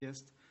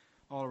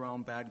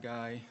all-around bad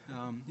guy.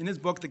 In his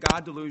book, The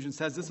God Delusion,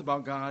 says this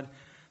about God.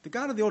 The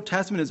God of the Old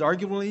Testament is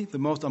arguably the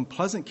most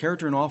unpleasant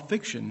character in all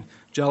fiction,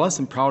 jealous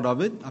and proud of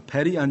it, a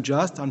petty,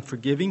 unjust,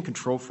 unforgiving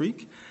control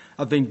freak,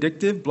 a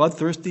vindictive,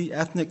 bloodthirsty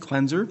ethnic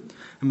cleanser,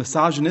 a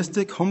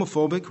misogynistic,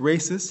 homophobic,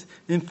 racist,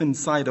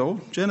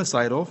 infanticidal,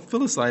 genocidal,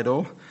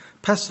 filicidal,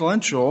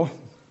 pestilential,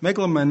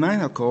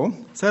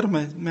 megalomaniacal,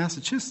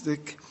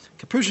 sadomasochistic,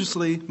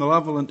 capriciously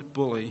malevolent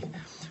bully.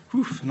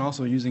 And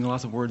also using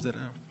lots of words that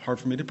are hard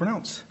for me to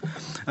pronounce.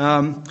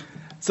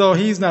 So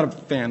he's not a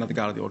fan of the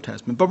God of the Old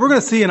Testament. But we're going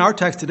to see in our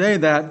text today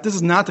that this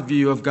is not the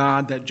view of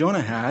God that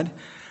Jonah had.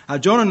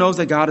 Jonah knows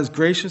that God is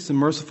gracious and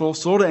merciful,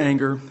 slow to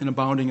anger, and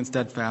abounding in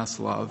steadfast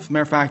love.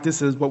 Matter of fact,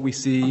 this is what we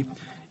see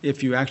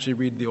if you actually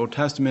read the Old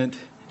Testament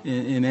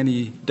in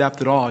any depth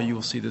at all. You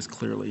will see this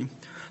clearly.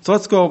 So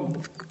let's go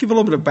give a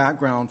little bit of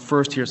background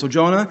first here. So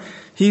Jonah,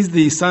 he's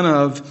the son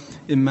of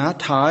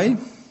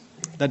Amittai.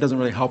 That doesn't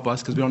really help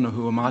us because we don't know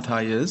who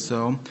Amittai is.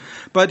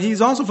 But he's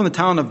also from the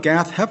town of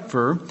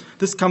Gath-Hepher.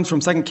 This comes from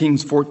 2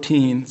 Kings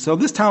 14. So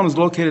this town is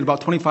located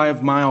about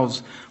 25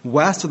 miles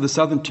west of the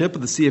southern tip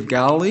of the Sea of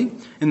Galilee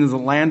in the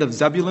land of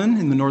Zebulun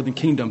in the northern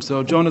kingdom.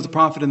 So Jonah's a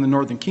prophet in the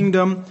northern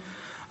kingdom.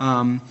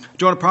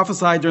 Jonah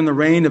prophesied during the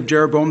reign of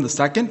Jeroboam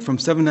II from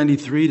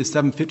 793 to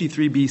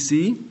 753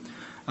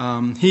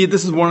 BC.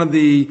 This is one of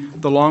the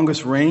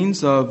longest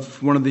reigns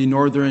of one of the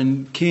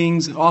northern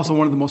kings, also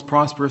one of the most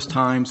prosperous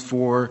times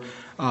for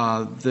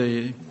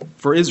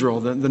Israel,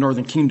 the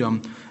northern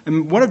kingdom.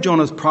 And one of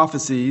Jonah's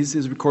prophecies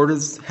is recorded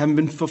as having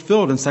been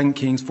fulfilled in 2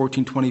 Kings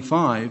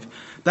 14:25.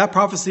 That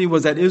prophecy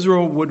was that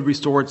Israel would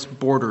restore its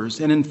borders.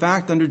 And in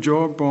fact, under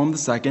Jeroboam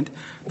II,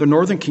 the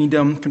northern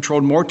kingdom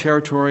controlled more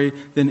territory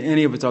than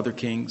any of its other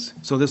kings.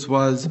 So this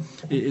was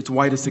its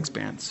widest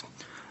expanse.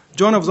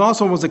 Jonah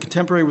was a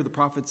contemporary with the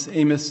prophets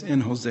Amos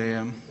and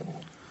Hosea.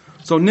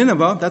 So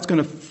Nineveh, that's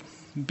going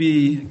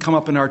to come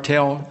up in our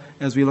tale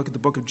as we look at the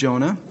book of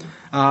Jonah.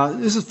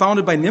 This is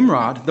founded by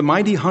Nimrod, the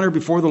mighty hunter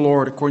before the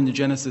Lord, according to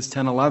Genesis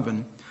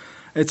 10:11.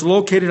 It's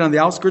located on the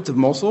outskirts of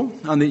Mosul,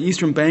 on the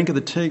eastern bank of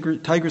the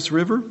Tigris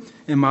River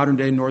in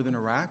modern-day northern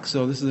Iraq.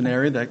 So this is an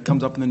area that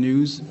comes up in the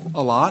news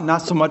a lot,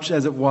 not so much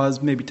as it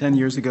was maybe 10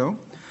 years ago.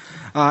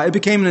 It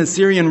became an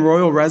Assyrian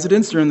royal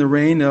residence during the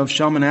reign of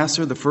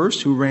Shalmaneser I,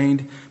 who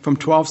reigned from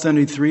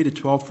 1273 to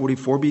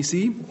 1244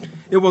 BC.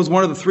 It was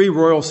one of the three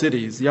royal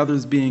cities, the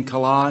others being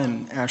Calah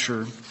and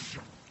Ashur.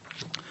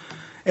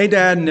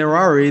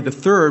 Adad-Nirari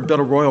III built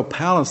a royal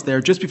palace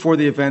there just before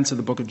the events of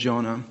the book of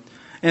Jonah.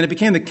 And it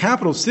became the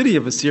capital city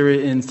of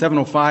Assyria in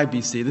 705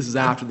 BC. This is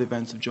after the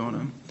events of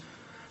Jonah.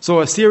 So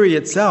Assyria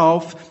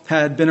itself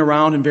had been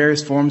around in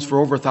various forms for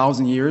over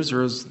 1,000 years.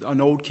 There was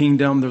an old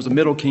kingdom, there was a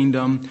middle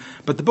kingdom.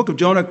 But the book of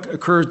Jonah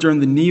occurs during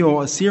the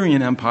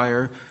Neo-Assyrian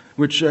Empire,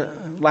 which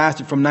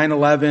lasted from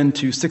 911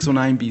 to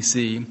 609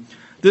 BC.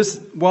 This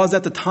was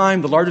at the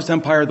time the largest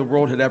empire the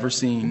world had ever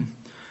seen.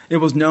 It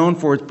was known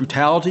for its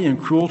brutality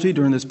and cruelty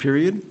during this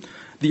period.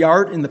 The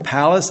art in the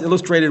palace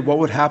illustrated what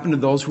would happen to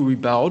those who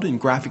rebelled in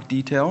graphic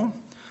detail.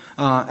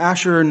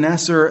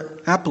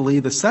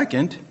 Ashur-nasir-apli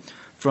II,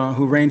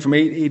 who reigned from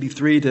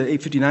 883 to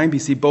 859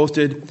 BC,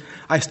 boasted,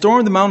 "I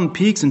stormed the mountain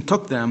peaks and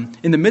took them.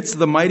 In the midst of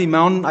the mighty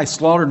mountain, I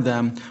slaughtered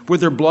them.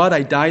 With their blood,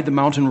 I dyed the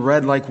mountain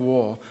red like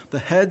wool. The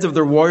heads of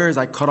their warriors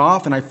I cut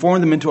off, and I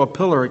formed them into a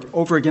pillar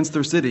over against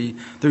their city.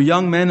 Their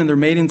young men and their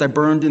maidens I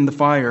burned in the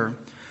fire."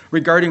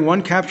 Regarding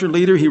one captured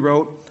leader, he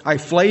wrote, "I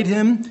flayed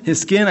him.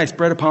 His skin I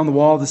spread upon the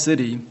wall of the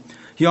city."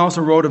 He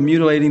also wrote of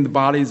mutilating the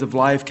bodies of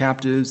live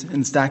captives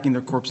and stacking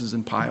their corpses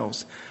in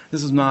piles.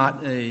 This is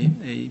not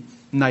a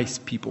nice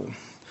people.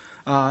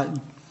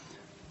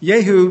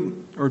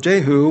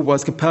 Jehu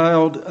was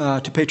compelled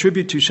to pay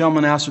tribute to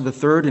Shalmaneser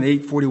III in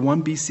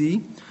 841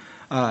 BC.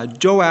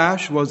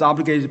 Joash was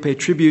obligated to pay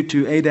tribute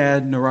to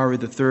Adad-Nirari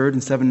III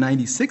in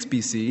 796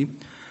 BC.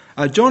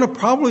 Jonah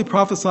probably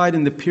prophesied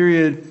in the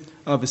period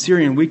of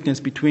Assyrian weakness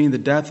between the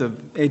death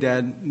of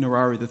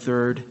Adad-Nirari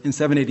III in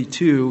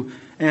 782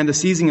 and the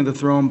seizing of the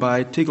throne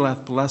by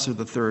Tiglath-Pileser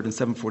III in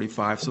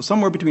 745. So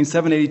somewhere between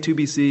 782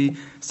 BC,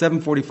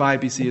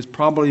 745 BC is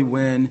probably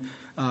when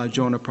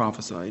Jonah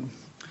prophesied.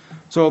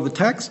 So the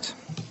text,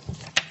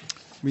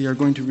 we are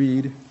going to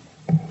read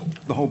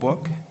the whole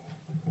book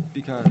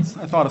because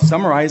I thought of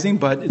summarizing,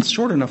 but it's a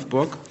short enough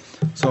book,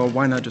 so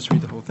why not just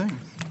read the whole thing?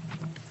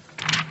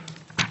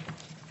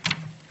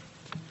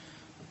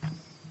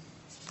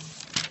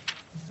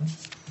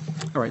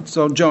 All right,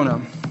 so Jonah.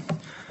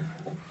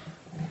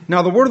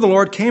 Now the word of the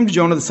Lord came to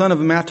Jonah, the son of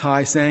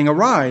Amittai, saying,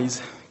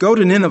 "Arise, go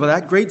to Nineveh,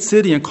 that great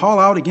city, and call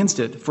out against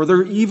it, for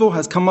their evil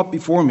has come up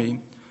before me."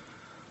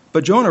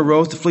 But Jonah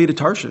rose to flee to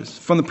Tarshish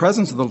from the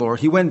presence of the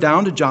Lord. He went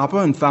down to Joppa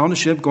and found a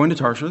ship going to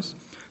Tarshish.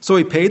 So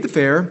he paid the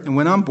fare and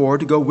went on board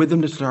to go with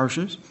them to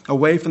Tarshish,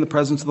 away from the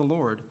presence of the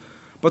Lord.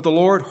 But the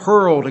Lord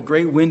hurled a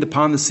great wind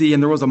upon the sea,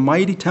 and there was a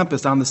mighty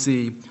tempest on the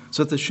sea,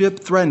 so that the ship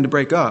threatened to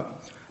break up.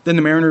 Then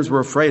the mariners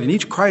were afraid, and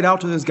each cried out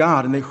to his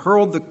God, and they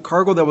hurled the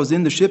cargo that was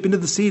in the ship into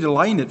the sea to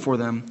lighten it for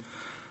them.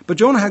 But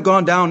Jonah had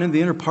gone down into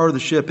the inner part of the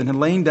ship, and had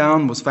lain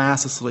down and was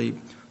fast asleep.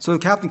 So the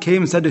captain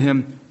came and said to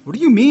him, "What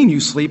do you mean, you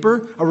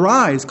sleeper?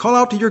 Arise, call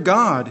out to your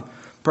God.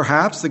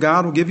 Perhaps the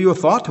God will give you a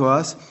thought to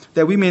us,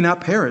 that we may not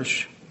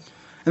perish."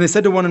 And they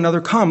said to one another,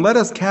 "Come, let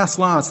us cast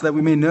lots, so that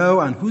we may know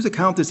on whose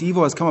account this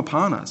evil has come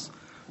upon us."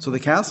 So they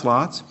cast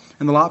lots,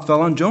 and the lot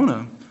fell on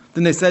Jonah.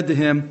 Then they said to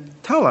him,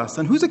 "Tell us,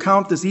 on whose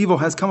account this evil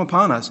has come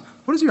upon us?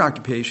 What is your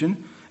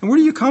occupation? And where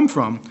do you come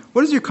from?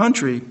 What is your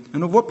country?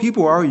 And of what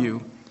people are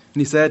you?"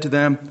 And he said to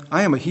them,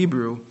 "I am a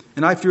Hebrew,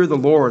 and I fear the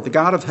Lord, the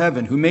God of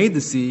heaven, who made the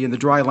sea and the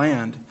dry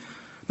land."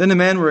 Then the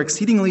men were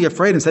exceedingly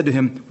afraid and said to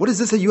him, "What is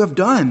this that you have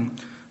done?"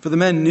 For the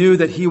men knew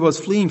that he was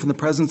fleeing from the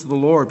presence of the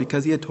Lord,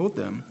 because he had told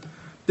them.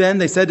 Then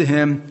they said to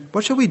him,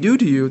 "What shall we do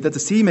to you, that the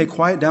sea may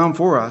quiet down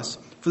for us?"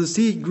 For the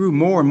sea grew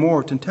more and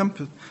more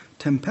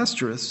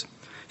tempestuous.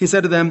 He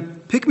said to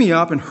them, "Pick me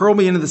up and hurl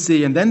me into the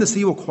sea, and then the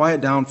sea will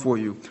quiet down for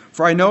you.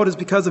 For I know it is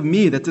because of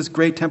me that this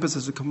great tempest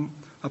has come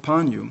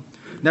upon you."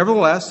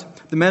 Nevertheless,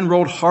 the men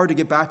rowed hard to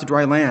get back to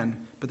dry land,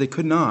 but they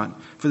could not,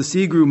 for the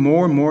sea grew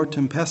more and more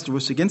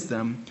tempestuous against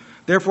them.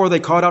 Therefore they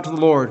called out to the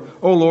Lord,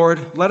 "O Lord,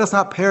 let us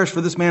not perish for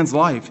this man's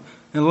life,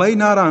 and lay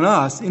not on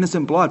us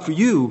innocent blood, for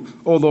you,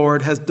 O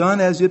Lord, has done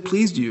as it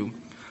pleased you."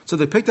 So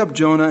they picked up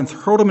Jonah and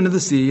hurled him into the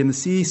sea, and the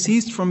sea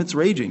ceased from its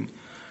raging.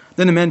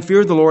 Then the men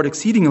feared the Lord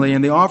exceedingly,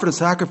 and they offered a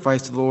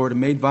sacrifice to the Lord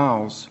and made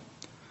vows.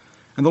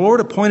 And the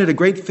Lord appointed a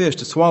great fish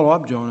to swallow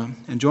up Jonah,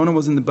 and Jonah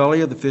was in the belly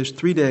of the fish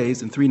 3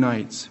 days and 3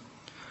 nights.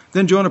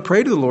 Then Jonah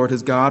prayed to the Lord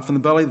his God from the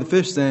belly of the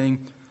fish,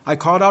 saying, "I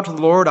called out to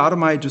the Lord out of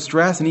my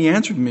distress, and he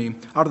answered me.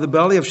 Out of the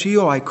belly of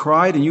Sheol I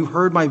cried, and you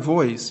heard my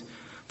voice.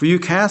 For you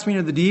cast me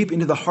into the deep,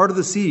 into the heart of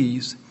the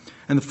seas,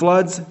 and the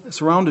floods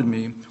surrounded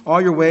me.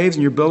 All your waves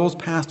and your billows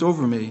passed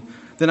over me.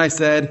 Then I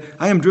said,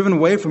 I am driven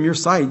away from your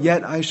sight,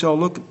 yet I shall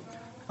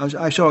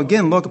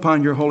again look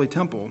upon your holy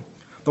temple.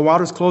 The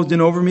waters closed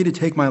in over me to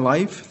take my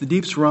life. The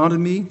deep surrounded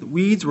me. The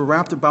weeds were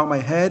wrapped about my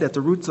head. At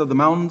the roots of the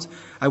mountains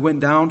I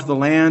went down to the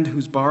land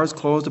whose bars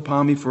closed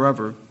upon me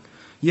forever.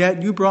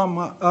 Yet you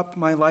brought up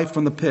my life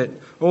from the pit.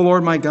 O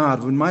Lord my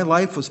God, when my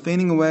life was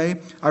fainting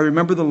away, I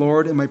remembered the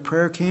Lord, and my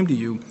prayer came to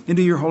you,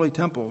 into your holy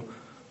temple.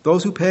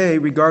 Those who pay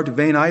regard to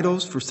vain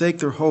idols forsake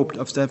their hope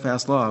of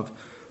steadfast love.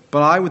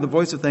 But I, with the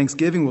voice of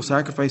thanksgiving, will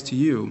sacrifice to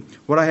you.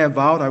 What I have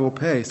vowed I will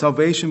pay.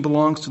 Salvation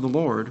belongs to the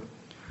Lord.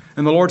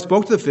 And the Lord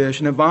spoke to the fish,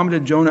 and it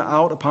vomited Jonah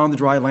out upon the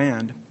dry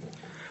land.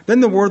 Then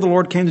the word of the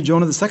Lord came to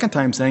Jonah the second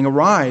time, saying,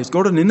 Arise,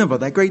 go to Nineveh,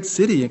 that great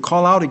city, and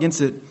call out against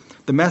it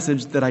the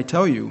message that I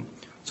tell you.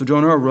 So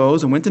Jonah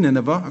arose and went to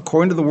Nineveh,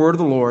 according to the word of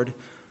the Lord.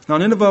 Now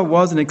Nineveh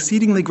was an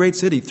exceedingly great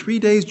city, 3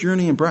 days'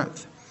 journey in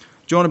breadth.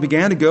 Jonah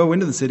began to go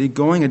into the city,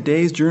 going a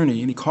day's journey,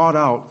 and he called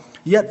out,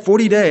 Yet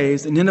 40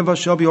 days, and Nineveh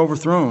shall be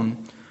overthrown.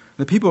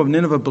 The people of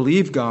Nineveh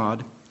believed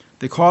God.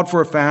 They called for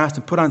a fast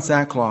and put on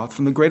sackcloth,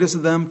 from the greatest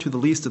of them to the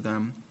least of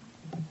them.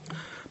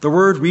 The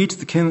word reached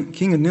the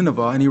king of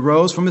Nineveh, and he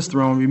rose from his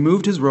throne,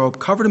 removed his robe,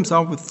 covered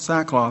himself with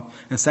sackcloth,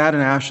 and sat in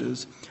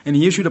ashes. And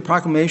he issued a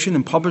proclamation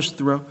and published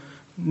throughout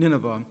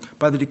Nineveh,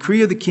 By the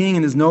decree of the king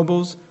and his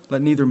nobles,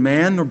 let neither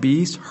man nor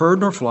beast, herd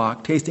nor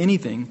flock, taste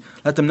anything.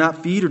 Let them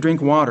not feed or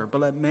drink water, but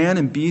let man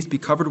and beast be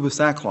covered with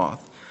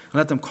sackcloth. And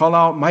let them call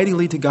out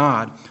mightily to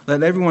God.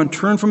 Let everyone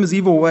turn from his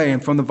evil way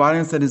and from the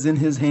violence that is in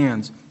his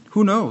hands.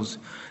 Who knows?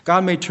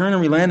 God may turn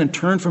and relent and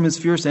turn from his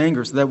fierce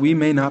anger, so that we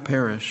may not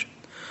perish.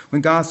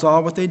 When God saw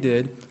what they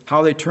did,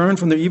 how they turned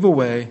from their evil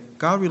way,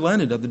 God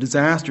relented of the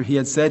disaster he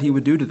had said he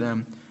would do to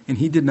them, and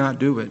he did not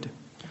do it.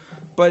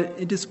 But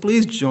it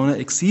displeased Jonah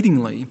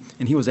exceedingly,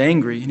 and he was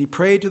angry. And he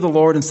prayed to the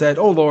Lord and said,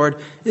 O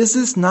Lord, is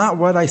this not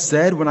what I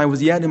said when I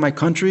was yet in my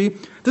country?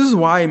 This is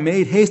why I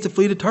made haste to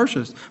flee to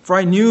Tarshish. For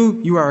I knew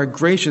you are a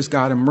gracious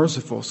God and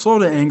merciful, slow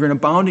to anger and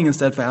abounding in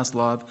steadfast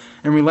love,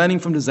 and relenting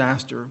from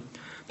disaster.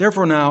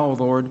 Therefore now, O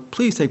Lord,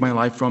 please take my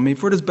life from me,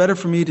 for it is better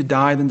for me to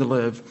die than to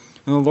live.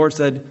 And the Lord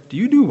said, Do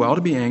you do well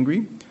to be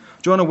angry?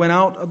 Jonah went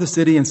out of the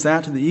city and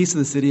sat to the east of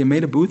the city and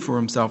made a booth for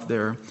himself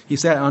there. He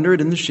sat under it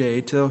in the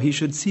shade till he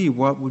should see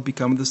what would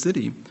become of the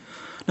city.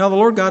 Now the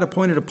Lord God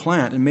appointed a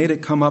plant and made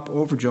it come up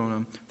over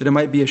Jonah, that it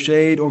might be a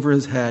shade over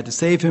his head, to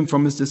save him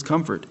from his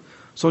discomfort.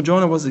 So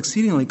Jonah was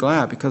exceedingly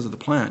glad because of the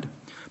plant.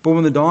 But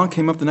when the dawn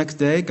came up the next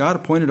day, God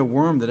appointed a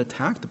worm that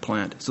attacked the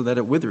plant, so that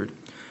it withered.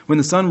 When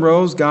the sun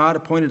rose, God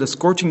appointed a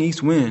scorching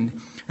east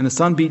wind, and the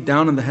sun beat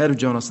down on the head of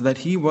Jonah, so that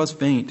he was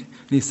faint.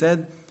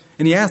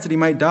 And he asked that he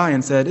might die,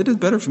 and said, It is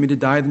better for me to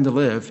die than to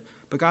live.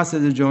 But God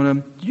said to Jonah,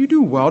 Do you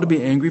do well to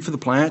be angry for the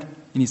plant?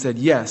 And he said,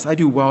 Yes, I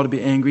do well to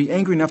be angry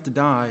enough to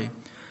die.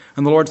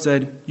 And the Lord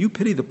said, You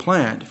pity the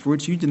plant, for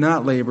which you did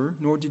not labor,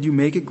 nor did you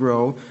make it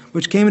grow,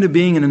 which came into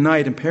being in a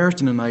night and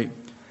perished in a night.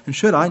 And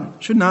should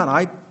not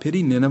I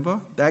pity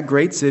Nineveh, that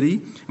great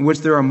city, in which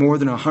there are more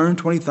than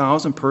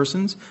 120,000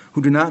 persons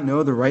who do not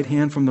know their right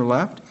hand from their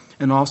left,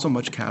 and also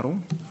much cattle?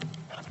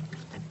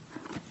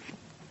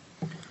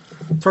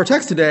 So our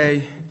text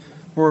today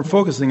we're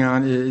focusing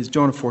on is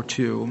Jonah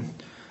 4:2.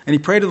 And he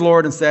prayed to the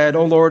Lord and said,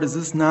 O Lord, is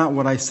this not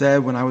what I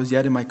said when I was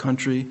yet in my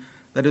country?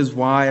 That is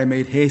why I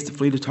made haste to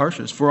flee to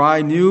Tarshish. For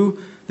I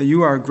knew that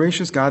you are a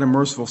gracious God and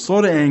merciful,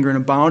 slow to anger and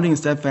abounding in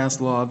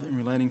steadfast love and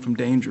relenting from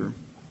danger.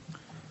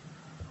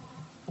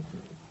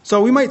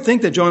 So we might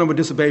think that Jonah would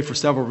disobey for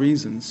several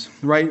reasons,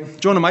 right?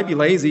 Jonah might be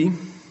lazy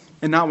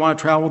and not want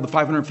to travel the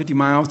 550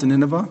 miles to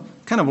Nineveh,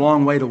 kind of a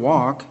long way to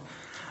walk.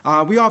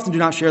 We often do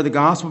not share the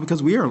gospel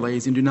because we are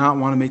lazy and do not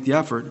want to make the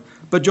effort.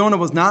 But Jonah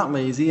was not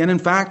lazy, and in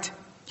fact,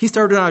 he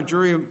started on a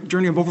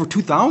journey of over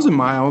 2,000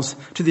 miles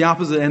to the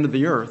opposite end of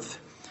the earth.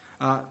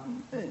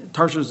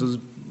 Tarshish is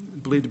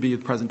believed to be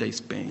present-day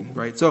Spain,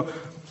 right? So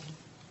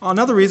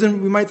another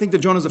reason, we might think that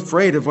Jonah is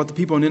afraid of what the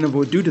people in Nineveh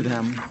would do to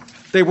them.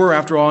 They were,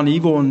 after all, an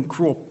evil and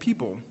cruel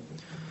people.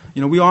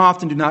 We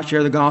often do not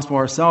share the gospel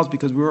ourselves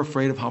because we're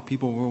afraid of how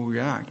people will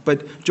react.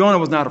 But Jonah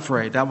was not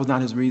afraid. That was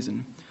not his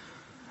reason.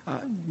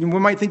 We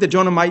might think that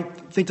Jonah might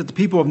think that the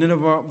people of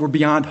Nineveh were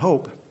beyond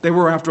hope. They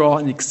were, after all,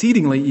 an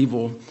exceedingly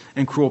evil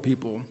and cruel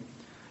people.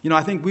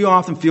 I think we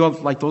often feel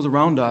like those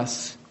around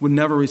us would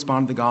never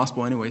respond to the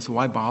gospel anyway, so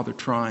why bother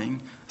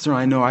trying?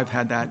 Certainly I know I've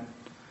had that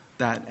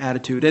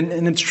attitude.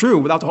 And it's true,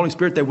 without the Holy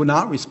Spirit, they would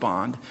not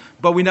respond.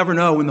 But we never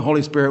know when the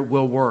Holy Spirit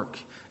will work.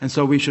 And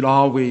so we should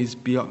always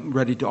be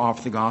ready to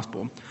offer the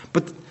gospel.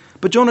 But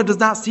Jonah does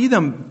not see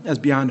them as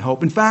beyond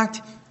hope. In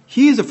fact,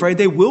 he is afraid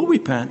they will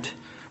repent.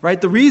 Right?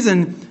 The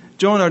reason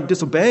Jonah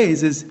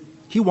disobeys is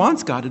he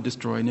wants God to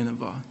destroy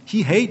Nineveh.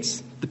 He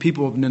hates the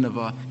people of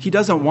Nineveh. He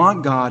doesn't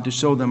want God to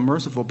show them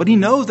merciful. But he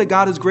knows that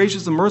God is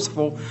gracious and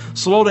merciful,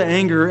 slow to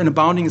anger, and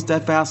abounding in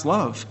steadfast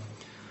love.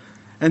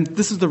 And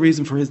this is the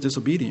reason for his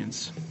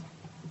disobedience.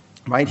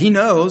 Right? He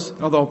knows,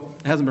 although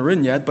it hasn't been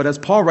written yet, but as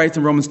Paul writes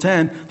in Romans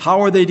 10,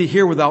 how are they to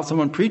hear without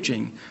someone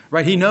preaching?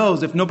 Right? He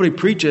knows if nobody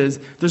preaches,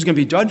 there's going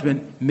to be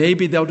judgment.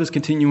 Maybe they'll just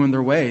continue in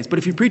their ways. But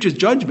if he preaches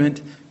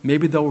judgment,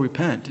 maybe they'll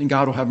repent and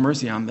God will have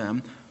mercy on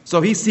them. So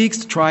he seeks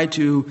to try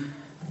to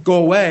go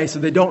away so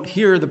they don't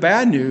hear the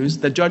bad news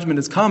that judgment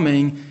is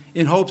coming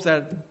in hopes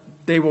that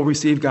they will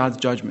receive God's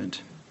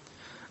judgment.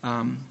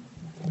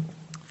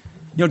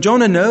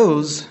 Jonah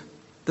knows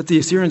that the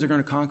Assyrians are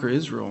going to conquer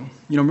Israel.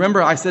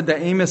 Remember I said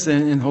that Amos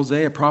and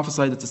Hosea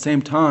prophesied at the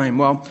same time.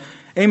 Well,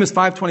 Amos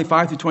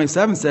 5:25 through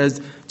 27 says,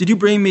 "Did you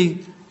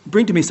bring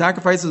to me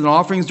sacrifices and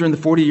offerings during the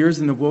 40 years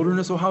in the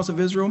wilderness, O house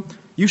of Israel?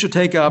 You shall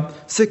take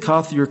up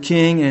Sikkuth, your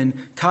king,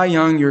 and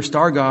Kayung, your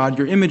star god,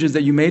 your images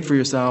that you made for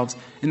yourselves,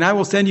 and I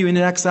will send you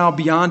into exile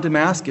beyond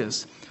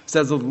Damascus,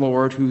 says the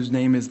Lord, whose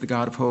name is the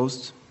God of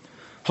hosts."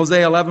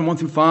 Hosea 11:1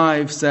 through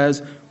 5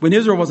 says, "When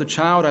Israel was a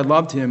child, I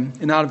loved him,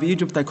 and out of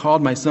Egypt I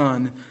called my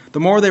son. The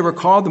more they were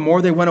called, the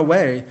more they went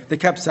away. They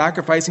kept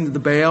sacrificing to the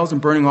Baals and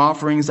burning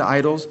offerings to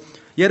idols.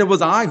 Yet it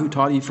was I who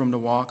taught Ephraim to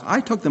walk. I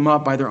took them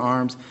up by their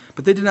arms,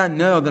 but they did not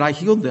know that I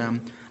healed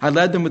them. I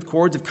led them with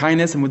cords of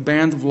kindness and with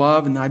bands of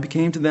love, and I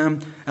became to them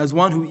as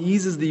one who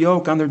eases the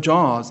yoke on their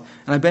jaws,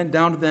 and I bent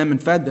down to them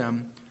and fed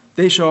them.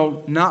 They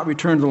shall not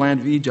return to the land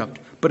of Egypt,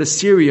 but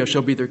Assyria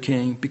shall be their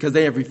king, because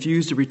they have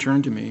refused to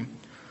return to me."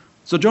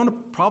 So Jonah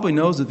probably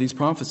knows of these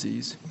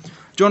prophecies.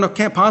 Jonah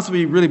can't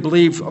possibly really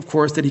believe, of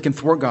course, that he can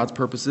thwart God's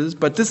purposes,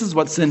 but this is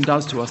what sin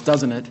does to us,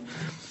 doesn't it?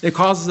 It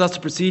causes us to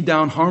proceed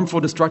down harmful,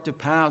 destructive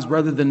paths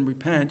rather than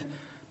repent,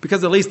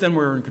 because at least then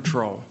we're in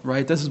control,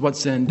 right? This is what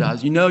sin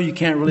does. You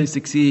can't really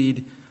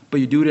succeed, but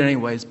you do it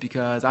anyways,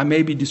 because I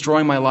may be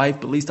destroying my life,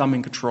 but at least I'm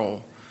in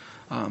control.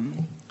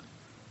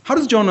 How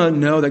does Jonah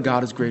know that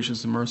God is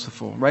gracious and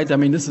merciful, right?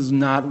 This is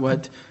not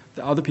what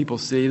the other people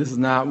see. This is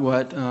not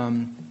what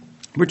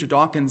Richard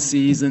Dawkins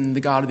sees in the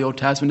God of the Old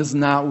Testament. This is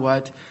not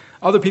what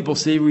other people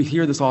see. We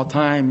hear this all the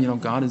time.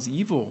 God is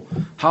evil.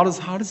 How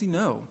does he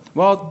know?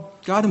 Well,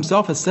 God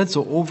himself has said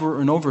so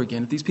over and over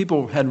again. If these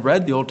people had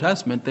read the Old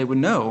Testament, they would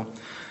know.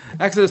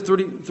 Exodus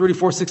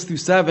 34, 6 through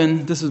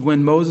 7, this is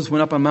when Moses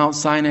went up on Mount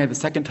Sinai the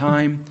second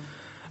time.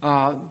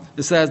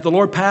 It says, "The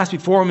Lord passed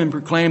before him and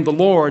proclaimed, the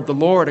Lord,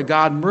 a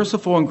God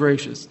merciful and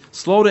gracious,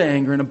 slow to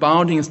anger and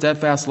abounding in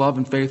steadfast love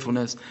and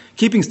faithfulness,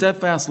 keeping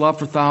steadfast love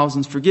for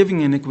thousands,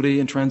 forgiving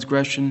iniquity and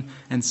transgression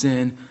and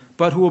sin,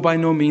 but who will by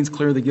no means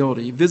clear the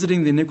guilty,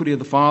 visiting the iniquity of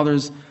the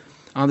fathers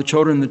on the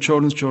children and the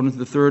children's children to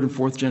the third and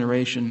fourth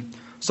generation."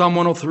 Psalm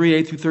 103,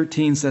 8 through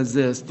 13 says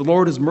this, "The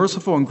Lord is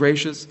merciful and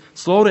gracious,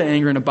 slow to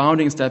anger and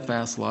abounding in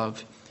steadfast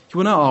love. He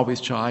will not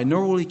always chide,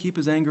 nor will he keep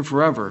his anger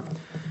forever.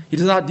 He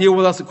does not deal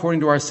with us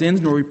according to our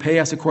sins, nor repay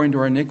us according to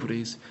our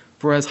iniquities.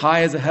 For as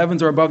high as the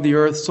heavens are above the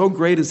earth, so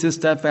great is his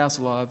steadfast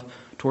love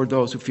toward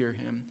those who fear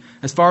him.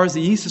 As far as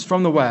the east is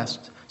from the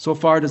west, so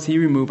far does he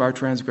remove our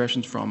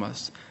transgressions from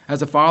us.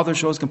 As a father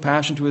shows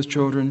compassion to his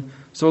children,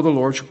 so the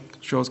Lord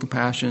shows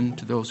compassion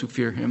to those who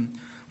fear him."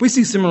 We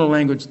see similar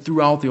language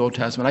throughout the Old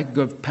Testament. I could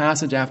go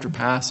passage after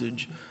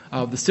passage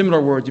of the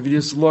similar words. If you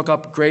just look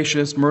up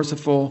gracious,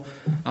 merciful,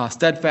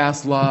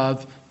 steadfast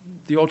love,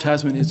 the Old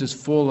Testament is just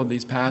full of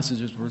these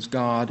passages where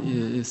God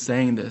is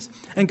saying this.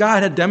 And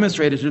God had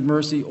demonstrated his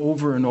mercy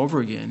over and over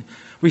again.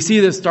 We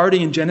see this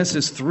starting in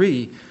Genesis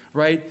 3,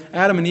 right?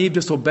 Adam and Eve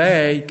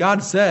disobey.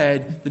 God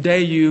said, the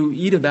day you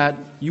eat of that,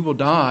 you will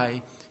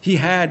die. He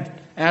had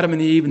Adam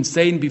and Eve and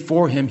Satan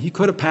before him. He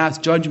could have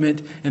passed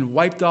judgment and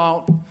wiped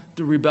out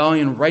the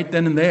rebellion right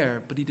then and there,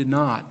 but he did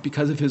not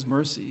because of his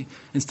mercy.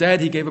 Instead,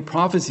 he gave a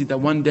prophecy that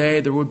one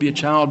day there would be a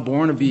child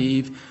born of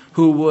Eve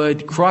who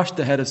would crush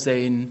the head of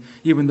Satan,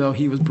 even though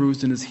he was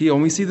bruised in his heel.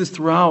 And we see this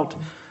throughout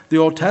the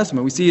Old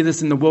Testament. We see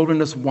this in the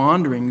wilderness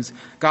wanderings.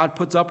 God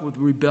puts up with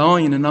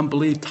rebellion and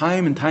unbelief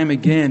time and time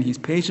again. He's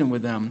patient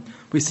with them.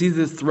 We see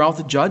this throughout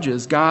the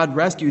Judges. God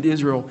rescued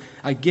Israel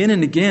again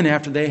and again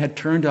after they had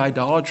turned to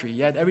idolatry.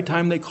 Yet every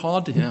time they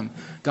called to him,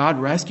 God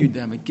rescued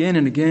them again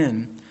and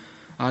again.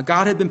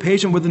 God had been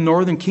patient with the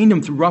northern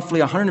kingdom through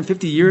roughly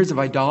 150 years of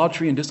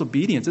idolatry and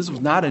disobedience. This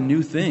was not a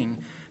new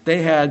thing.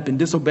 They had been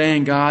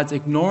disobeying God,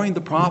 ignoring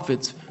the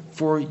prophets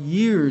for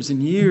years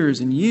and years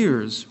and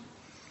years.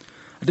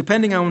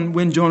 Depending on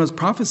when Jonah's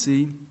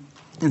prophecy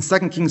in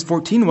 2 Kings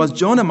 14 was,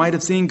 Jonah might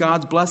have seen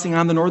God's blessing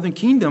on the northern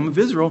kingdom of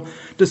Israel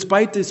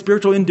despite the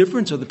spiritual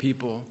indifference of the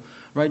people.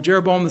 Right?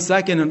 Jeroboam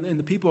II and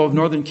the people of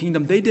northern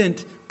kingdom, they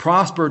didn't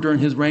prosper during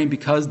his reign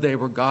because they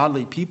were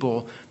godly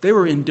people. They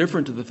were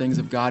indifferent to the things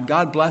of God.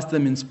 God blessed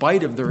them in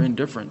spite of their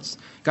indifference.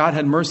 God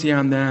had mercy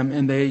on them,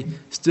 and they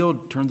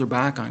still turned their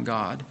back on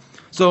God.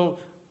 So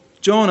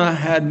Jonah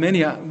had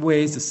many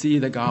ways to see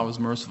that God was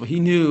merciful.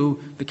 He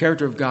knew the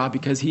character of God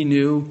because he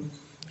knew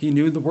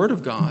the Word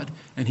of God.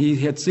 And he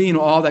had seen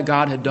all that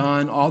God had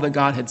done, all that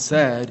God had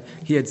said.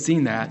 He had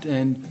seen that.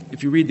 And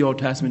if you read the Old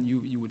Testament,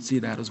 you would see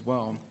that as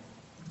well.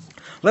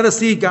 Let us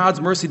see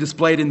God's mercy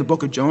displayed in the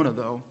book of Jonah,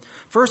 though.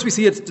 First, we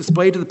see it's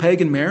displayed to the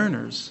pagan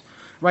mariners.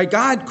 Right?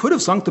 God could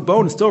have sunk the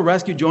boat and still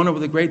rescued Jonah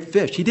with a great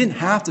fish. He didn't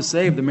have to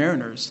save the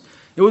mariners.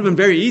 It would have been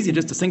very easy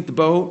just to sink the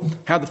boat,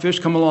 have the fish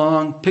come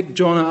along, pick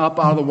Jonah up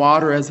out of the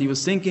water as he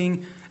was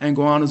sinking, and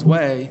go on his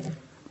way.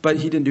 But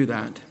he didn't do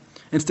that.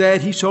 Instead,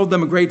 he showed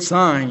them a great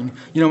sign.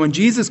 When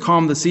Jesus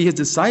calmed the sea, his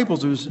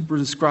disciples were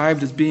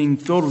described as being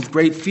filled with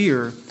great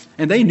fear.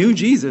 And they knew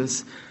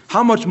Jesus.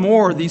 How much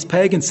more these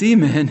pagan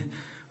seamen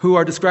who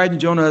are described in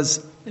Jonah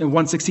in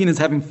 1:16 as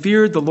having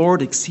feared the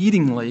Lord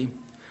exceedingly.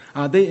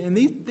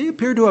 They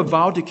appear to have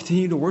vowed to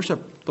continue to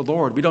worship the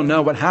Lord. We don't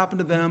know what happened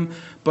to them,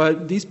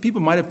 but these people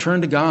might have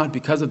turned to God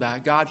because of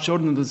that. God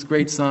showed them this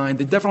great sign.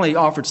 They definitely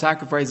offered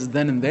sacrifices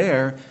then and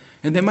there,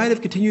 and they might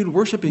have continued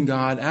worshiping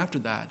God after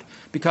that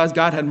because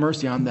God had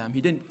mercy on them. He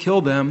didn't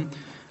kill them.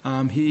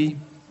 He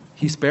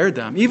spared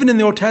them. Even in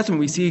the Old Testament,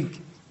 we see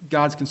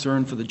God's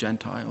concern for the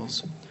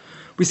Gentiles.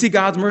 We see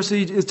God's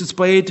mercy is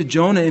displayed to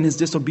Jonah in his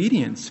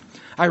disobedience.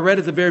 I read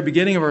at the very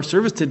beginning of our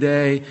service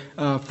today,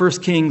 1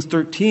 Kings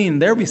 13.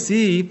 There we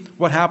see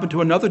what happened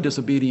to another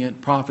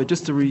disobedient prophet.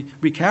 Just to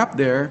recap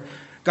there,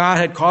 God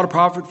had called a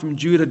prophet from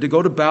Judah to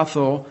go to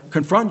Bethel,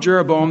 confront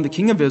Jeroboam, the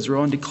king of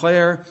Israel, and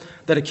declare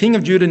that a king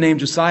of Judah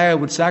named Josiah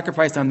would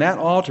sacrifice on that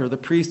altar the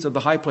priests of the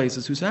high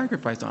places who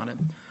sacrificed on it.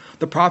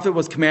 The prophet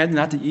was commanded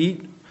not to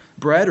eat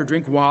bread or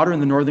drink water in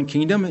the northern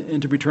kingdom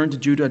and to return to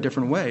Judah a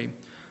different way.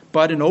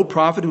 But an old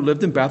prophet who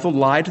lived in Bethel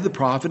lied to the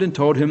prophet and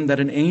told him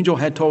that an angel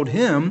had told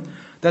him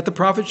that the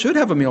prophet should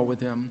have a meal with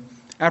him.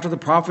 After the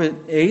prophet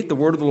ate, the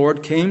word of the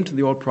Lord came to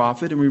the old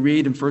prophet, and we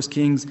read in 1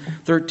 Kings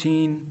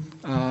 13,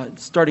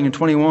 starting in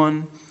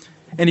 21,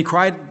 and he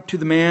cried to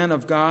the man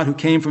of God who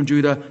came from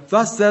Judah,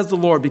 "Thus says the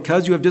Lord,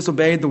 because you have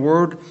disobeyed the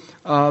word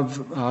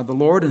of the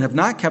Lord and have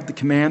not kept the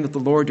command that the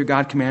Lord your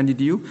God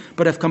commanded you,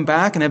 but have come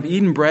back and have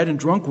eaten bread and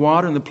drunk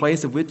water in the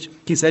place of which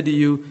he said to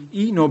you,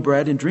 eat no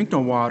bread and drink no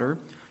water,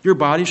 your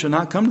body shall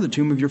not come to the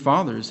tomb of your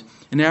fathers."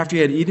 And after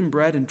he had eaten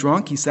bread and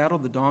drunk, he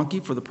saddled the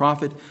donkey for the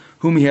prophet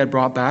whom he had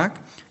brought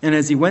back. And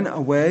as he went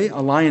away, a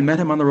lion met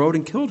him on the road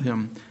and killed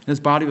him. And his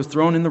body was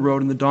thrown in the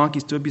road, and the donkey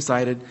stood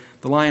beside it.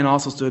 The lion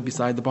also stood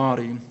beside the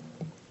body.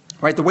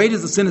 Right? The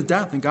wages of sin is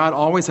death, and God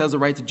always has the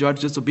right to judge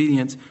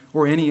disobedience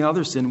or any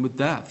other sin with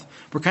death.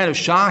 We're kind of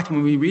shocked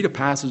when we read a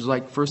passage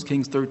like 1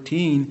 Kings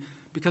 13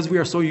 because we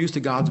are so used to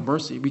God's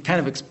mercy. We kind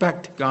of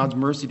expect God's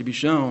mercy to be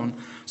shown.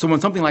 So when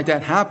something like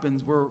that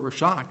happens, we're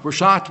shocked. We're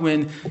shocked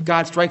when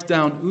God strikes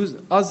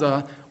down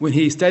Uzzah when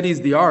he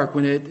steadies the ark,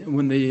 when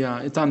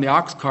it's on the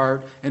ox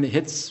cart and it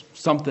hits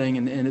something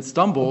and it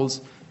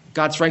stumbles.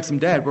 God strikes him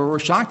dead. We're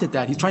shocked at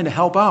that. He's trying to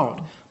help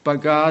out,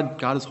 but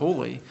God is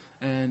holy,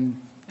 and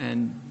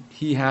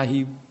he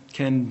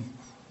can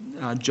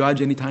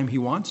judge anytime he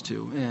wants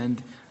to.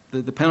 And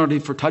the penalty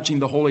for touching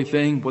the holy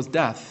thing was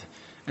death.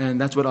 And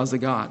that's what Uzzah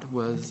got,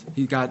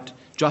 he got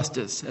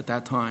justice at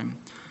that time.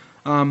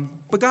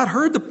 But God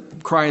heard the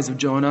cries of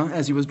Jonah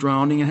as he was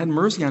drowning and had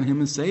mercy on him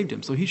and saved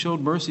him. So he showed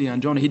mercy on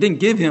Jonah. He didn't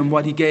give him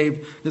what he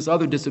gave this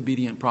other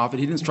disobedient prophet.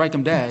 He didn't strike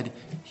him dead.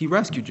 He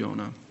rescued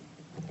Jonah.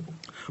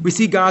 We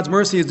see God's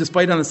mercy is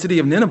displayed on the city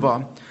of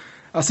Nineveh.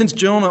 Since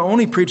Jonah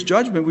only preached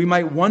judgment, we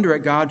might wonder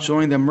at God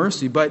showing them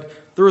mercy. But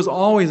there is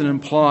always an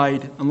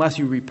implied, unless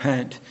you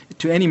repent,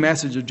 to any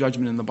message of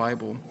judgment in the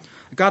Bible.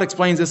 God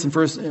explains this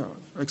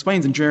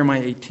in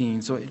Jeremiah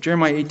 18. So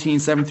Jeremiah 18,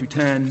 7 through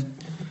 10.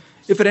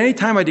 "If at any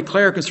time I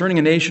declare concerning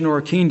a nation or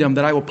a kingdom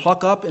that I will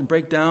pluck up and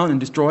break down and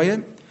destroy it,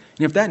 and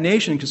if that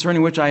nation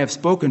concerning which I have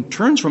spoken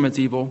turns from its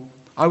evil,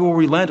 I will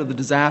relent of the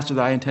disaster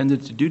that I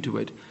intended to do to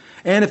it.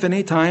 And if at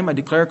any time I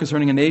declare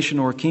concerning a nation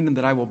or a kingdom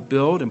that I will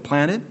build and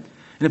plant it,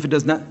 And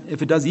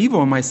if it does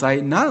evil in my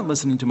sight, not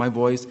listening to my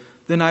voice,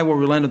 then I will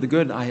relent of the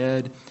good I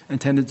had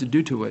intended to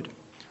do to it.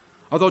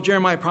 Although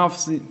Jeremiah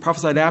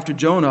prophesied after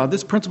Jonah,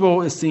 this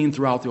principle is seen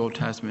throughout the Old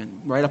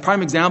Testament. Right? A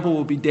prime example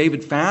will be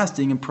David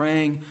fasting and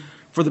praying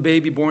for the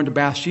baby born to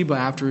Bathsheba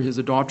after his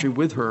adultery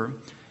with her,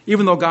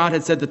 even though God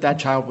had said that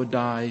child would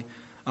die.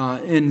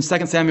 In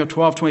 2 Samuel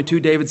 12:22,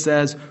 David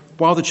says,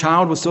 "While the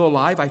child was still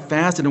alive, I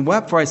fasted and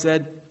wept, for I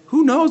said,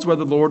 who knows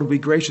whether the Lord will be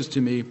gracious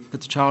to me, that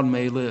the child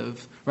may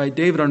live." Right?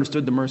 David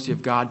understood the mercy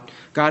of God.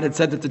 God had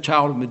said that the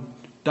child would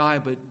die,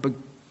 but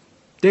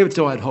David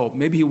still had hope.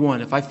 Maybe he won.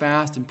 If I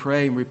fast and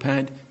pray and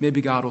repent, maybe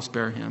God will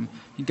spare him.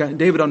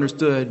 David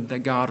understood that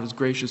God was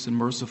gracious and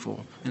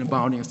merciful and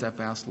abounding in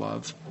steadfast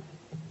love.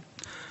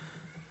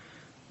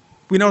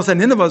 We notice that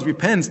Nineveh's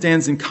repentance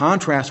stands in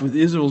contrast with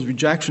Israel's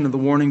rejection of the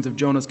warnings of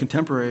Jonah's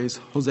contemporaries,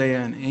 Hosea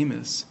and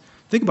Amos.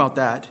 Think about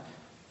that.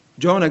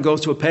 Jonah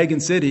goes to a pagan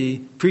city,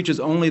 preaches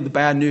only the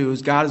bad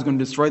news, God is going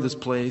to destroy this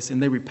place,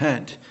 and they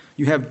repent.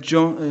 You have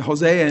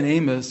Hosea and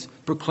Amos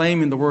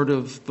proclaiming the word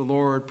of the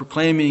Lord,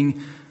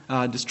 proclaiming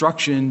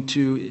destruction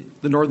to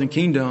the northern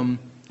kingdom,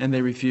 and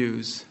they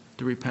refuse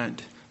to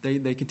repent.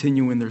 They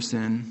continue in their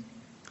sin.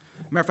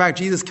 Matter of fact,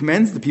 Jesus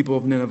commends the people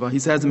of Nineveh. He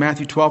says in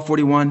Matthew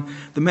 12:41,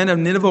 "The men of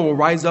Nineveh will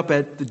rise up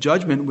at the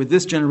judgment with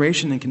this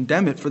generation and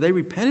condemn it, for they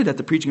repented at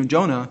the preaching of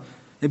Jonah,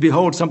 and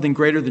behold, something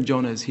greater than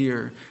Jonah is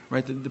here."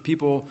 Right? The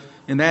people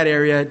in that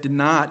area did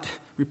not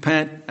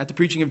repent at the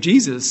preaching of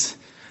Jesus,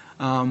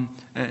 and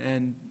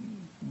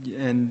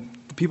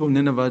the people of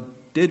Nineveh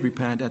did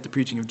repent at the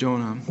preaching of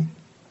Jonah.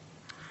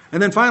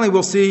 And then finally,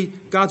 we'll see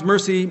God's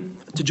mercy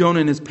to Jonah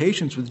and his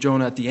patience with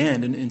Jonah at the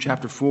end in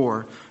chapter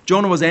 4.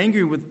 Jonah was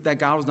angry that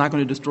God was not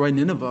going to destroy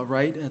Nineveh,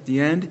 right, at the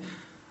end.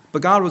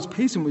 But God was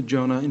patient with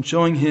Jonah in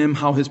showing him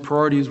how his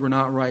priorities were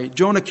not right.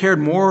 Jonah cared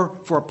more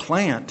for a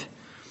plant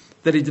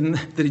that he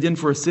didn't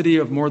for a city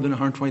of more than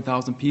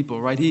 120,000 people,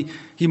 right?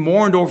 He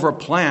mourned over a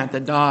plant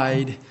that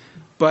died,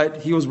 but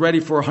he was ready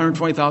for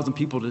 120,000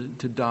 people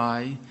to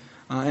die.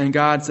 And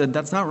God said,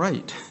 that's not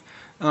right.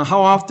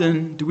 How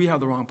often do we have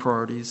the wrong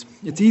priorities?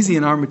 It's easy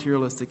in our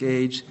materialistic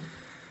age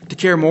to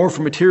care more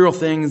for material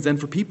things than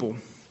for people.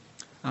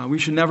 We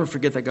should never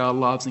forget that God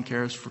loves and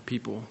cares for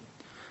people.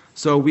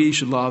 So we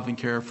should love and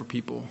care for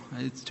people.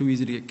 It's too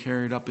easy to get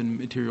carried up in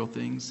material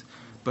things.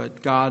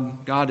 But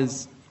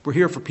we're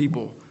here for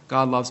people.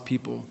 God loves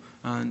people.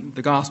 And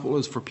the gospel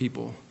is for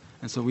people.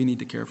 And so we need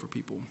to care for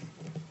people.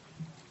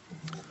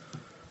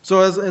 So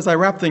as I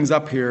wrap things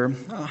up here,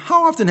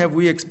 how often have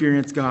we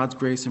experienced God's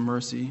grace and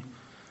mercy?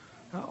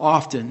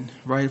 Often,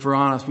 right? If we're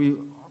honest, we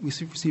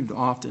receive it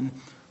often.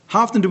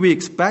 How often do we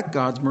expect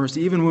God's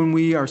mercy, even when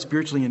we are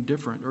spiritually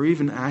indifferent or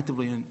even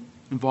actively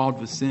involved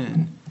with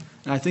sin?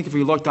 And I think if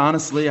we looked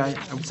honestly, I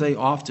would say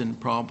often,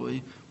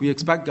 probably. We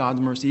expect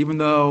God's mercy, even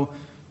though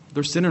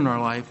there's sin in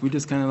our life. We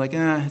just kind of like,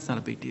 it's not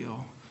a big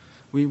deal.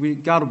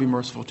 God will be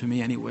merciful to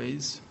me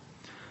anyways.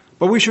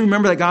 But we should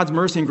remember that God's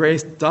mercy and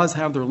grace does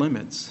have their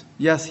limits.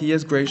 Yes, He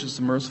is gracious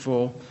and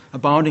merciful,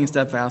 abounding in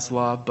steadfast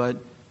love, but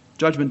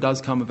judgment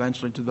does come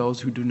eventually to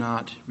those who do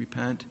not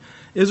repent.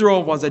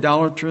 Israel was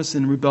idolatrous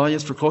and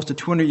rebellious for close to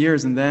 200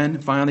 years, and then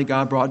finally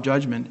God brought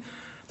judgment.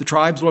 The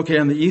tribes located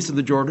on the east of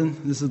the Jordan,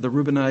 this is the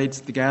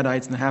Reubenites, the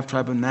Gadites, and the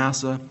half-tribe of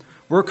Manasseh,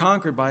 were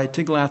conquered by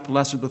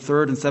Tiglath-Pileser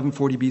III in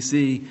 740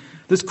 BC.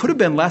 This could have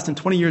been less than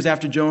 20 years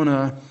after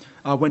Jonah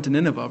went to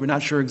Nineveh. We're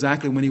not sure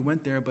exactly when he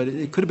went there, but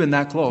it could have been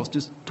that close.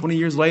 Just 20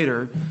 years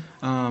later,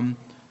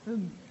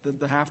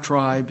 the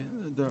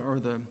half-tribe,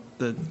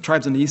 the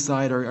tribes on the east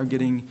side are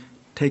getting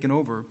taken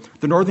over.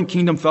 The northern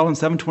kingdom fell in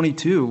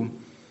 722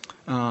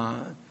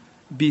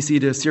 BC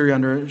to Assyria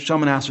under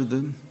Shalmaneser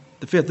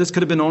the fifth. This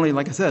could have been only,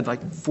 like I said,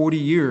 40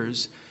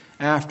 years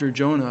after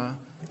Jonah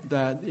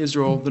that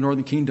Israel, the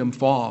northern kingdom,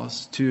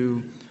 falls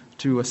to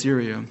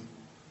Assyria.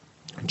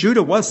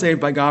 Judah was saved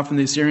by God from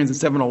the Assyrians in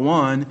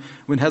 701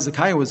 when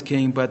Hezekiah was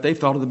king, but they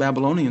fell to the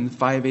Babylonians in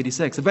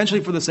 586,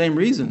 eventually for the same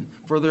reason,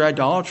 for their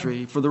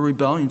idolatry, for their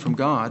rebellion from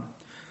God.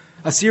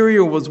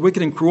 Assyria was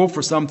wicked and cruel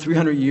for some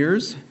 300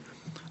 years.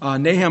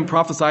 Nahum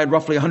prophesied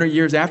roughly 100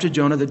 years after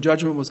Jonah that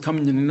judgment was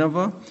coming to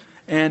Nineveh,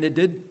 and it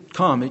did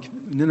come.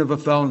 Nineveh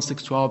fell in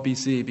 612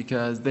 BC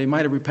because they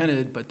might have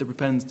repented, but the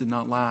repentance did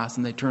not last,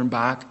 and they turned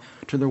back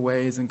to their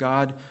ways, and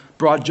God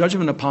brought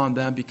judgment upon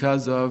them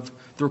because of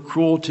their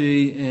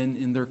cruelty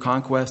in their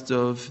conquest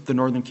of the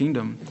northern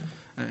kingdom.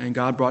 And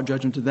God brought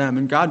judgment to them.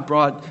 And God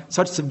brought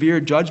such severe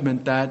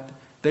judgment that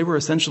they were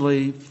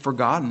essentially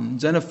forgotten.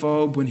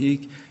 Xenophon, when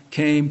he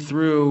came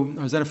through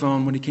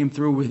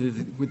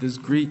with his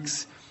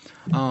Greeks,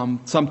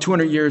 some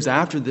 200 years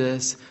after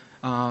this,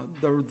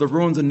 the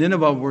ruins of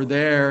Nineveh were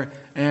there,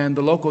 and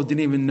the locals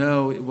didn't even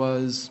know it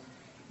was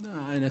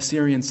an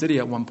Assyrian city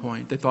at one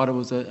point. They thought it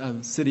was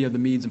a city of the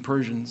Medes and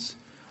Persians.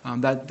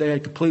 That they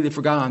had completely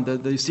forgotten.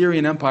 The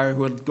Assyrian Empire,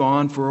 who had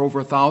gone for over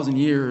 1,000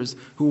 years,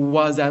 who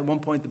was at one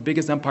point the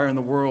biggest empire in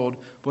the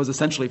world, was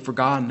essentially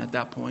forgotten at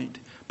that point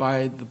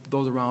by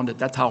those around it.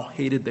 That's how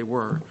hated they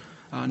were.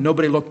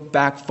 Nobody looked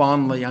back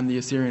fondly on the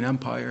Assyrian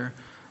Empire.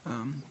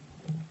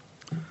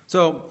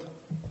 So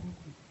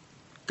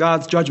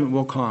God's judgment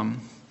will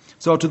come.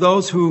 So to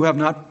those who have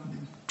not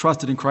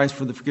trusted in Christ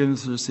for the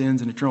forgiveness of their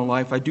sins and eternal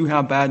life, I do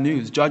have bad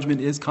news.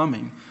 Judgment is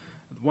coming.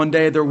 One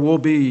day there will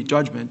be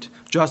judgment.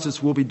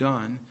 Justice will be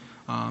done.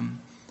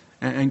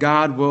 And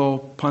God will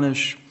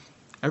punish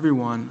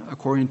everyone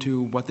according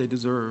to what they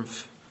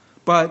deserve.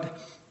 But,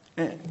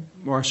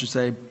 or I should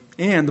say,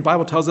 and the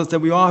Bible tells us that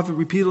we all have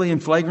repeatedly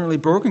and flagrantly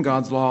broken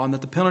God's law, and that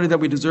the penalty that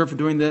we deserve for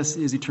doing this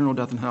is eternal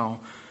death in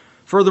hell.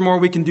 Furthermore,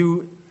 we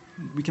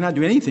cannot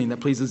do anything that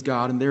pleases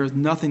God, and there is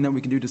nothing that we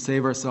can do to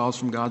save ourselves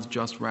from God's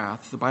just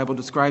wrath. The Bible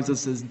describes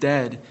us as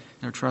dead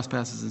in our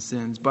trespasses and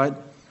sins.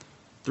 But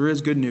there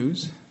is good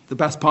news, the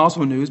best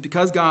possible news.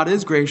 Because God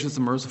is gracious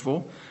and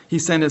merciful, He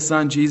sent His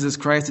Son, Jesus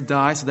Christ, to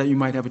die so that you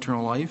might have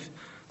eternal life.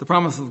 The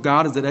promise of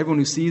God is that everyone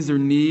who sees their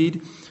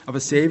need of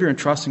a Savior and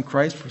trusts in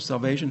Christ for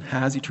salvation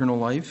has eternal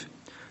life.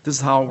 This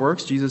is how it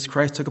works. Jesus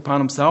Christ took upon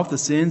Himself the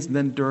sins and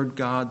then endured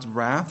God's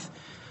wrath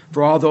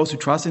for all those who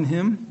trust in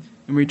Him.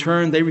 In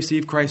return, they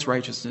receive Christ's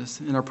righteousness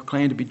and are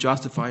proclaimed to be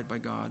justified by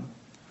God.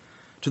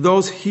 To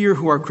those here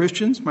who are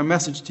Christians, my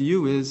message to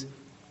you is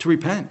to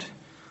repent.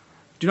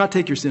 Do not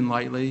take your sin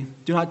lightly.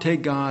 Do not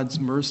take God's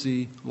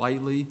mercy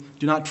lightly.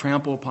 Do not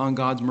trample upon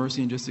God's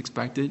mercy and just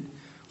expect it.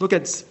 Look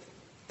at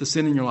the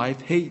sin in your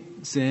life,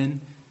 hate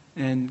sin,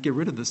 and get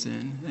rid of the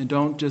sin. And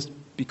don't just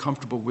be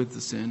comfortable with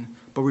the sin,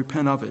 but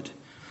repent of it.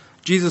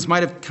 Jesus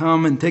might have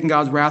come and taken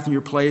God's wrath in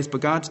your place,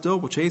 but God still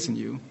will chasten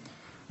you.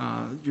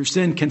 Your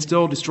sin can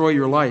still destroy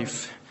your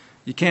life.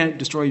 You can't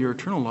destroy your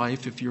eternal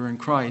life if you're in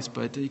Christ,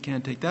 but you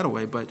can't take that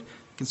away. But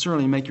it can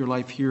certainly make your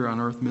life here on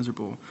earth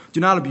miserable. Do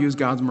not abuse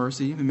God's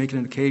mercy and make it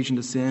an occasion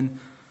to sin,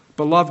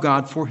 but love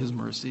God for His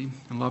mercy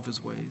and love His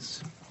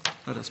ways.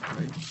 Let us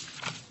pray.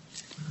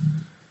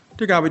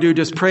 Dear God, we do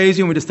just praise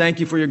You, and we just thank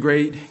You for Your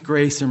great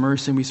grace and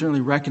mercy. And we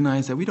certainly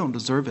recognize that we don't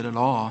deserve it at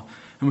all.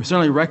 And we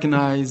certainly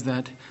recognize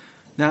that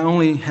not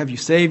only have You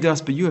saved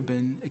us, but You have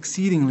been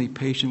exceedingly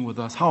patient with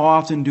us. How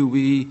often do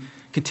we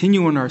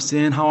continue in our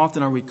sin? How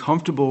often are we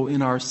comfortable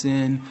in our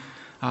sin,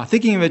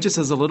 thinking of it just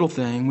as a little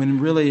thing, when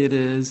really it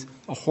is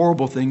a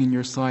horrible thing in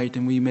Your sight,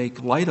 and we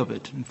make light of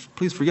it? And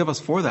please forgive us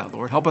for that,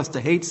 Lord. Help us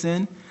to hate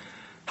sin.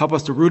 Help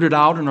us to root it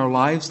out in our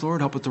lives, Lord.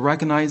 Help us to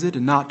recognize it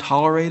and not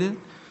tolerate it.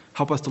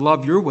 Help us to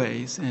love Your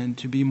ways and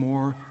to be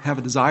more, have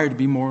a desire to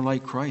be more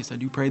like Christ. I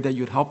do pray that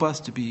You would help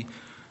us to be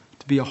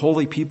a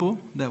holy people,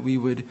 that we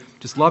would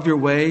just love Your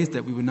ways,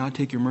 that we would not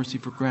take Your mercy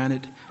for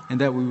granted,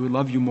 and that we would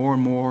love You more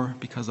and more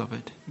because of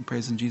it. And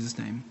praise in Jesus'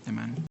 name.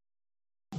 Amen.